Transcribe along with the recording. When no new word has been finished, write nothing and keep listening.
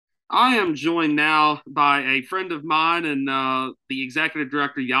I am joined now by a friend of mine and the executive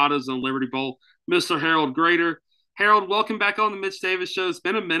director of AutoZone Liberty Bowl, Mr. Harold Graeter. Harold, welcome back on the Mitch Davis Show. It's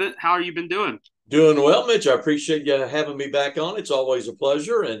been a minute. How are you been doing? Doing well, Mitch. I appreciate you having me back on. It's always a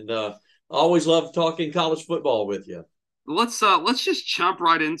pleasure, and I always love talking college football with you. Let's just jump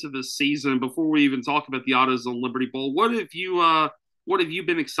right into the season before we even talk about the AutoZone Liberty Bowl. What have you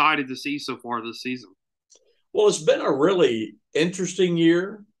been excited to see so far this season? Well, it's been a really interesting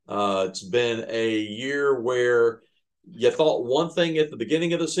year. It's been a year where you thought one thing at the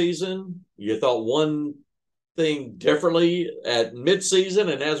beginning of the season, you thought one thing differently at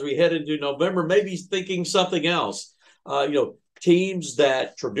midseason, and as we head into November, maybe thinking something else. Teams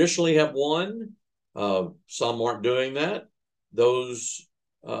that traditionally have won, some aren't doing that. Those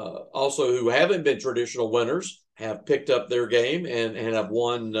also who haven't been traditional winners have picked up their game and have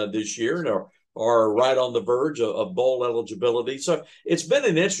won this year and are right on the verge of bowl eligibility. So it's been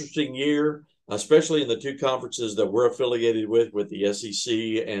an interesting year, especially in the two conferences that we're affiliated with the SEC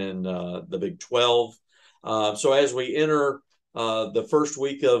and the Big 12. So as we enter the first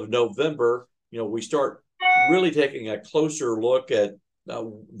week of November, we start really taking a closer look at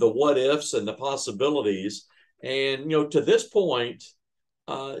the what ifs and the possibilities. And to this point,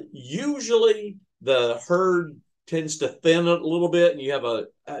 usually the herd tends to thin a little bit, and you have a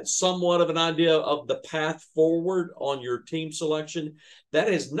somewhat of an idea of the path forward on your team selection.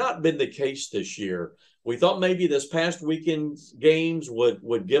 That has not been the case this year. We thought maybe this past weekend's games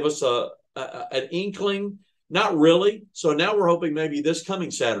would give us an inkling. Not really. So now we're hoping maybe this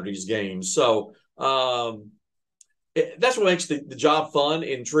coming Saturday's game. So that's what makes the job fun,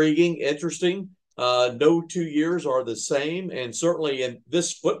 intriguing, interesting. No 2 years are the same, and certainly in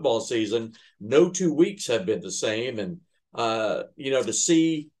this football season, no 2 weeks have been the same. And to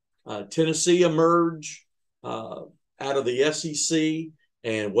see Tennessee emerge out of the SEC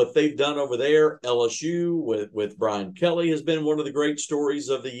and what they've done over there, LSU with Brian Kelly has been one of the great stories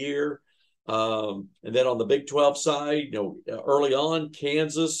of the year. And then on the Big 12 side, early on,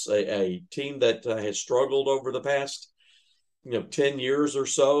 Kansas, a team that has struggled over the past 10 years or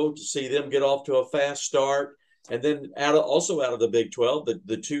so, to see them get off to a fast start. And then also out of the Big 12,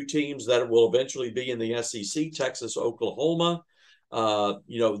 the two teams that will eventually be in the SEC, Texas, Oklahoma,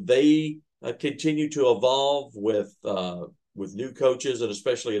 they continue to evolve with new coaches, and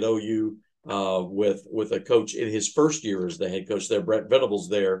especially at OU, with a coach in his first year as the head coach there, Brett Venables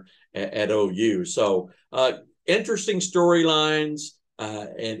there at OU. So interesting storylines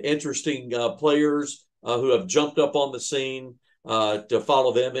and interesting players who have jumped up on the scene to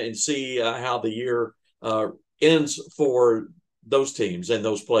follow them and see how the year ends for those teams and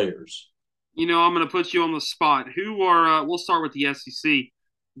those players. I'm going to put you on the spot. We'll start with the SEC.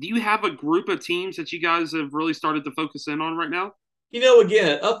 Do you have a group of teams that you guys have really started to focus in on right now?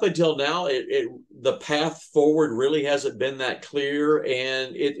 Again, up until now, the path forward really hasn't been that clear,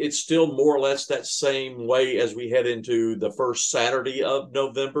 and it's still more or less that same way as we head into the first Saturday of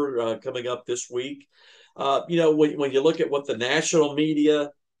November coming up this week. When you look at what the national media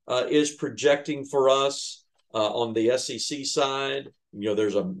is projecting for us on the SEC side,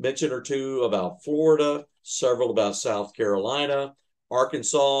 there's a mention or two about Florida, several about South Carolina.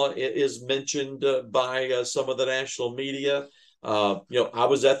 Arkansas is mentioned by some of the national media. I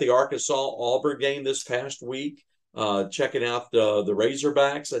was at the Arkansas Auburn game this past week, checking out the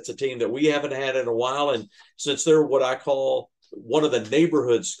Razorbacks. That's a team that we haven't had in a while, and since they're what I call one of the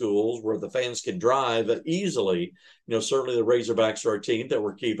neighborhood schools where the fans can drive easily, certainly the Razorbacks are a team that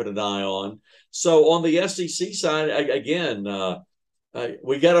we're keeping an eye on. So on the SEC side, again,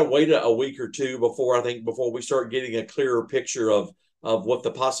 we got to wait a week or two before we start getting a clearer picture of what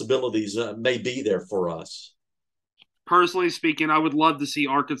the possibilities may be there for us. Personally speaking, I would love to see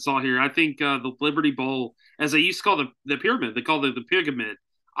Arkansas here. I think the Liberty Bowl, as they used to call the pyramid, they call it the pyramid.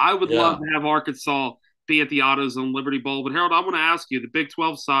 I would love Yeah. to have Arkansas be at the AutoZone Liberty Bowl. But Harold, I want to ask you, the Big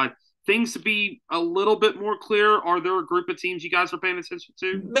 12 side, things to be a little bit more clear. Are there a group of teams you guys are paying attention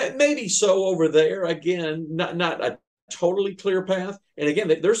to? Maybe so over there. Again, not a totally clear path. And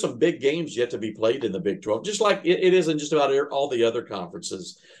again, there's some big games yet to be played in the Big 12, just like it isn't just about all the other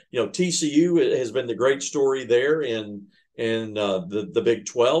conferences. TCU has been the great story there in the Big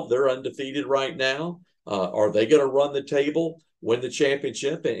 12. They're undefeated right now. Are they going to run the table, win the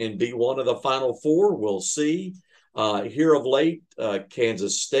championship, and be one of the Final Four? We'll see. Here of late,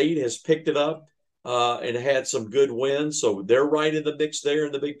 Kansas State has picked it up and had some good wins. So they're right in the mix there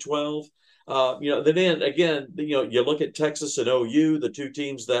in the Big 12. Then again, you look at Texas and OU, the two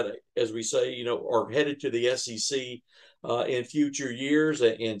teams that, as we say, are headed to the SEC in future years,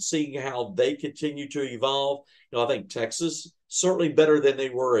 and seeing how they continue to evolve. I think Texas certainly better than they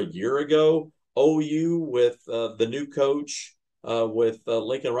were a year ago. OU with the new coach, with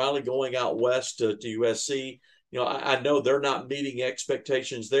Lincoln Riley going out west to USC. I know they're not meeting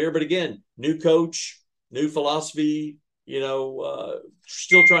expectations there, but again, new coach, new philosophy.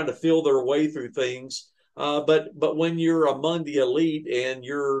 Still trying to feel their way through things. But when you're among the elite and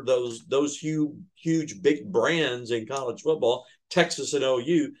you're those huge big brands in college football, Texas and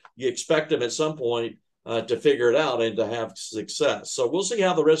OU, you expect them at some point to figure it out and to have success. So we'll see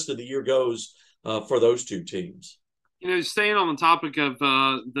how the rest of the year goes for those two teams. Staying on the topic of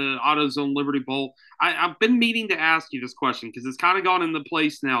the AutoZone Liberty Bowl, I've been meaning to ask you this question because it's kind of gone into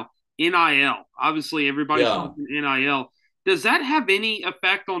place now. NIL, obviously, everybody's Yeah. talking NIL. Does that have any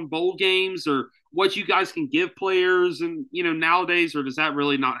effect on bowl games or what you guys can give players and nowadays, or does that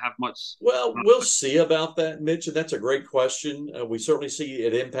really not have much? Well, we'll see about that, Mitch, and that's a great question. We certainly see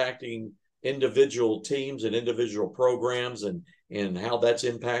it impacting individual teams and individual programs, and how that's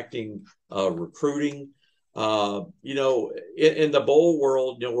impacting recruiting. In the bowl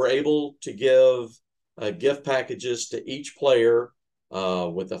world, we're able to give gift packages to each player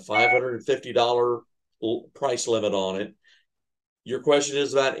with a $550 price limit on it. Your question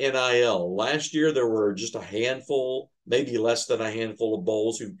is about NIL. Last year, there were just a handful, maybe less than a handful of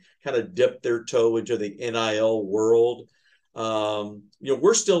bowls who kind of dipped their toe into the NIL world.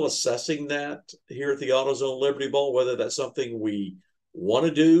 We're still assessing that here at the AutoZone Liberty Bowl, whether that's something we want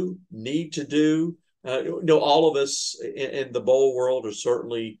to do, need to do. All of us in the bowl world are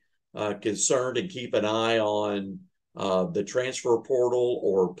certainly concerned and keep an eye on the transfer portal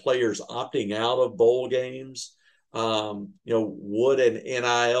or players opting out of bowl games. Would an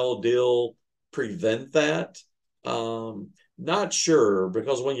NIL deal prevent that? Not sure,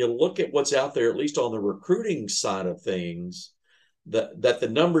 because when you look at what's out there, at least on the recruiting side of things, that the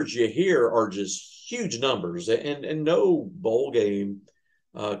numbers you hear are just huge numbers, and no bowl game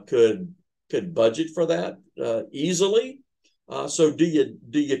could budget for that easily. So do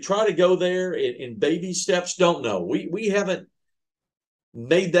you try to go there in baby steps? Don't know. We haven't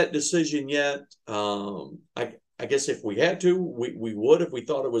made that decision yet. I guess if we had to, we would if we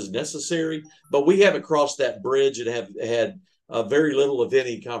thought it was necessary, but we haven't crossed that bridge and have had very little of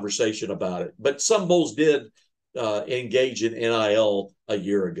any conversation about it. But some bowls did engage in NIL a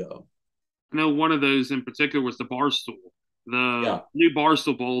year ago. I know one of those in particular was the Barstool. The Yeah. new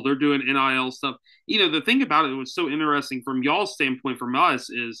Barstool Bowl, they're doing NIL stuff. The thing about it was so interesting from y'all's standpoint, from us,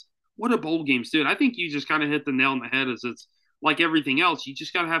 is what a bowl games do. And I think you just kind of hit the nail on the head. As it's like everything else, you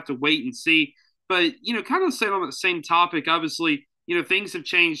just got to have to wait and see. But kind of staying on that same topic, obviously, things have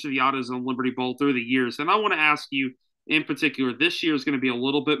changed to the AutoZone Liberty Bowl through the years, and I want to ask you in particular. This year is going to be a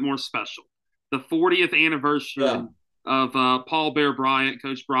little bit more special. The 40th anniversary Yeah. of Paul Bear Bryant,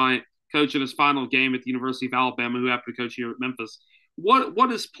 Coach Bryant, coaching his final game at the University of Alabama, who happened to coach here at Memphis.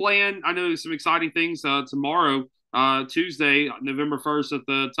 What is planned? I know there's some exciting things tomorrow, Tuesday, November 1st, at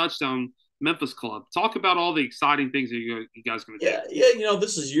the Touchdown Memphis Club. Talk about all the exciting things that you guys are going to do. Yeah.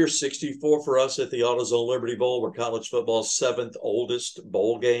 This is year 64 for us at the AutoZone Liberty Bowl. We're college football's seventh oldest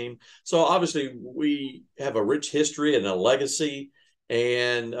bowl game. So obviously we have a rich history and a legacy,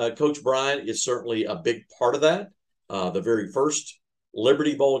 and Coach Bryant is certainly a big part of that. The very first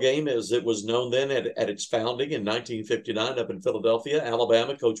Liberty Bowl game, as it was known then at its founding in 1959 up in Philadelphia,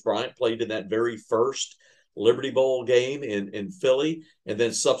 Alabama. Coach Bryant played in that very first Liberty Bowl game in Philly, and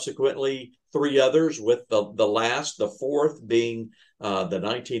then subsequently three others, with the fourth being the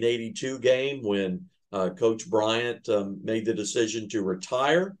 1982 game when Coach Bryant made the decision to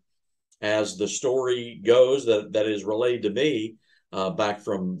retire. As the story goes, that is relayed to me back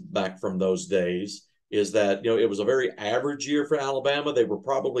from those days, is that it was a very average year for Alabama. They were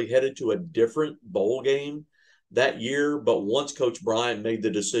probably headed to a different bowl game that year, but once Coach Bryant made the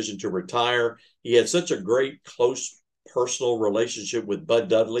decision to retire, he had such a great, close personal relationship with Bud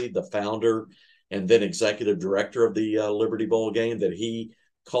Dudley, the founder and then executive director of the Liberty Bowl game, that he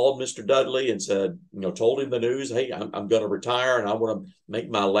called Mr. Dudley and said, told him the news, hey, I'm going to retire and I want to make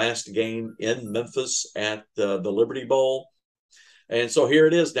my last game in Memphis at the Liberty Bowl. And so here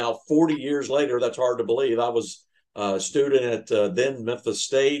it is now, 40 years later. That's hard to believe. I was a student at then Memphis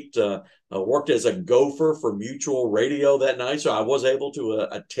State, worked as a gopher for Mutual Radio that night. So I was able to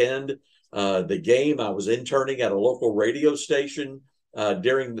attend the game. I was interning at a local radio station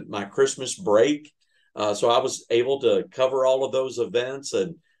during my Christmas break. So I was able to cover all of those events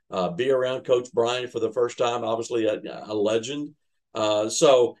and be around Coach Bryant for the first time, obviously a legend.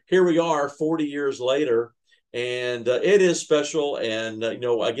 So here we are 40 years later. And it is special. And,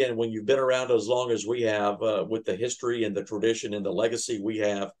 again, when you've been around as long as we have, with the history and the tradition and the legacy we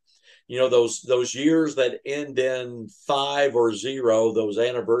have, those years that end in 5 or 0, those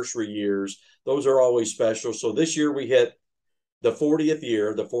anniversary years, those are always special. So this year we hit the 40th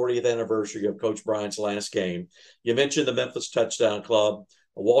year, the 40th anniversary of Coach Bryant's last game. You mentioned the Memphis Touchdown Club.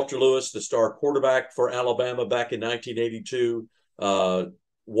 Walter Lewis, the star quarterback for Alabama back in 1982,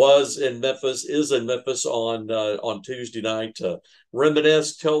 was in Memphis, is in Memphis on Tuesday night to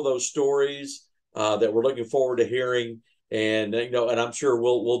reminisce, tell those stories that we're looking forward to hearing. And and I'm sure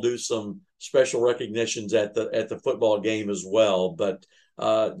we'll do some special recognitions at the football game as well. But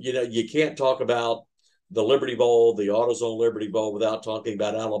you can't talk about the Liberty Bowl, the AutoZone Liberty Bowl, without talking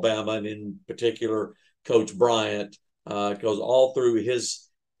about Alabama, and in particular Coach Bryant, because all through his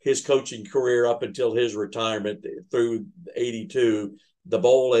coaching career up until his retirement through '82, the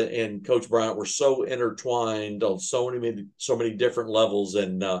bowl and Coach Bryant were so intertwined on so many different levels.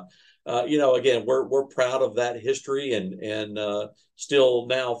 And again, we're proud of that history, and still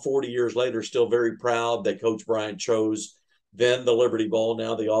now 40 years later, still very proud that Coach Bryant chose then the Liberty Bowl,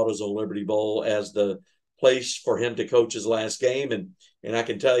 now the AutoZone Liberty Bowl, as the place for him to coach his last game. And I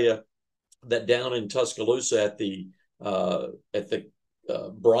can tell you that down in Tuscaloosa at the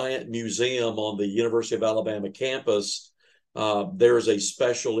Bryant Museum on the University of Alabama campus, there is a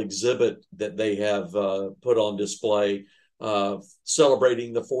special exhibit that they have put on display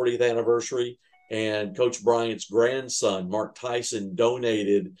celebrating the 40th anniversary. And Coach Bryant's grandson, Mark Tyson,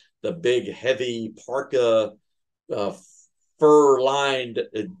 donated the big, heavy parka fur-lined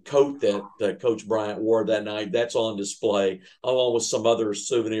coat that Coach Bryant wore that night. That's on display, along with some other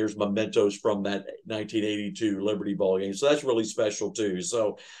souvenirs, mementos from that 1982 Liberty Bowl game. So that's really special too.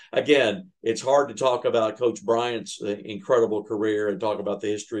 So again, it's hard to talk about Coach Bryant's incredible career and talk about the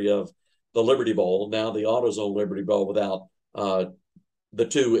history of the Liberty Bowl, now the AutoZone Liberty Bowl, without the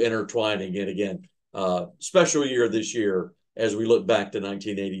two intertwining. And again, special year this year as we look back to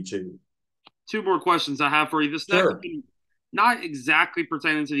 1982. Two more questions I have for you. This next Sure. one, not exactly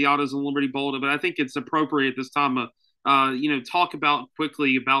pertaining to the AutoZone Liberty Bowl, but I think it's appropriate this time to talk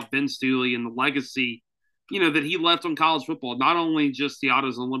quickly about Ben Stooley and the legacy, that he left on college football. Not only just the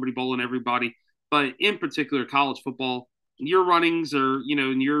AutoZone Liberty Bowl and everybody, but in particular college football. Your runnings are,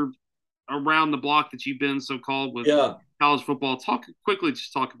 and you're around the block that you've been so-called with college football.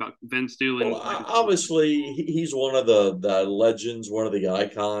 Just talk about Ben Stooley. Well, obviously, he's one of the legends, one of the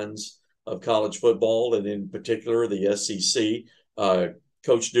icons of college football, and in particular the SEC.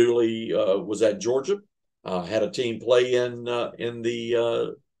 Coach Dooley was at Georgia, had a team play in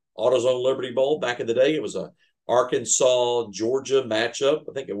the AutoZone Liberty Bowl back in the day. It was a Arkansas-Georgia matchup.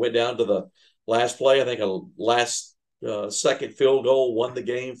 I think it went down to the last play. I think a last second field goal won the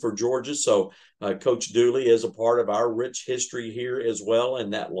game for Georgia. So Coach Dooley is a part of our rich history here as well,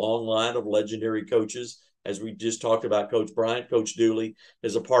 and that long line of legendary coaches. As we just talked about Coach Bryant, Coach Dooley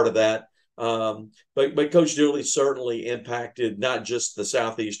is a part of that. But Coach Dooley certainly impacted not just the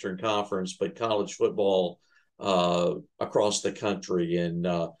Southeastern Conference, but college football across the country, and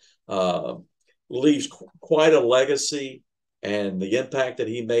leaves quite a legacy. And the impact that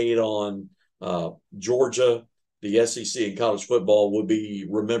he made on Georgia, the SEC, and college football will be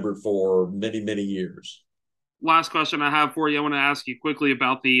remembered for many, many years. Last question I have for you. I want to ask you quickly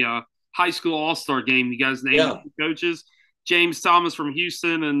about the high school all-star game. You guys named coaches. James Thomas from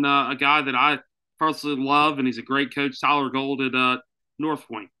Houston, and a guy that I personally love, and he's a great coach, Tyler Gold at North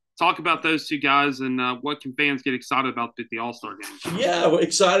Point. Talk about those two guys, and what can fans get excited about at the All-Star game? Yeah, we're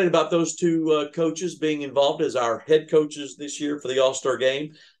excited about those two coaches being involved as our head coaches this year for the All-Star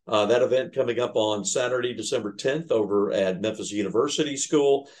game. That event coming up on Saturday, December 10th over at Memphis University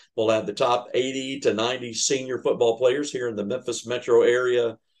School. We'll have the top 80 to 90 senior football players here in the Memphis metro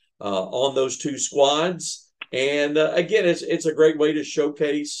area on those two squads. And again, it's a great way to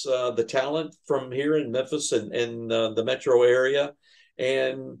showcase the talent from here in Memphis and the metro area.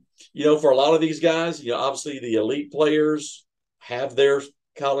 And, for a lot of these guys, obviously the elite players have their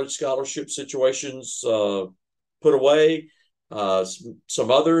college scholarship situations put away.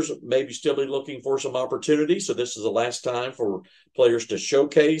 Some others maybe still be looking for some opportunity. So this is the last time for players to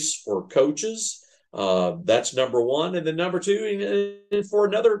showcase for coaches. That's number one. And then number two, and for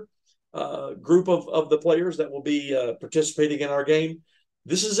another group of the players that will be participating in our game,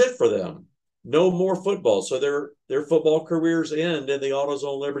 this is it for them. No more football. So their football careers end in the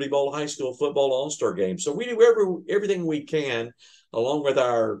AutoZone Liberty Bowl High School Football All-Star Game. So we do everything we can, along with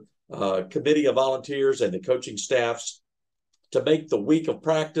our committee of volunteers and the coaching staffs, to make the week of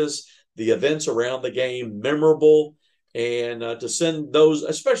practice, the events around the game, memorable, and to send those,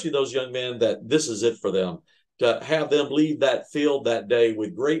 especially those young men, that this is it for them, to have them leave that field that day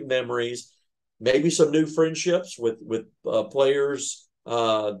with great memories, maybe some new friendships with players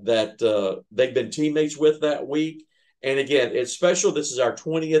that they've been teammates with that week. And again, it's special. This is our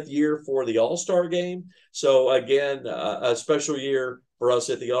 20th year for the All-Star game. So again, a special year for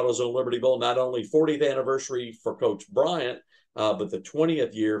us at the AutoZone Liberty Bowl. Not only 40th anniversary for Coach Bryant, but the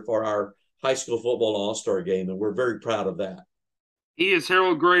 20th year for our high school football All-Star game. And we're very proud of that. He is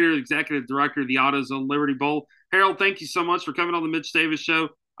Harold Graeter, Executive Director of the AutoZone Liberty Bowl. Harold, thank you so much for coming on the Mitch Davis Show.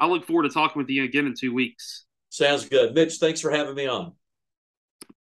 I look forward to talking with you again in 2 weeks. Sounds good. Mitch, thanks for having me on.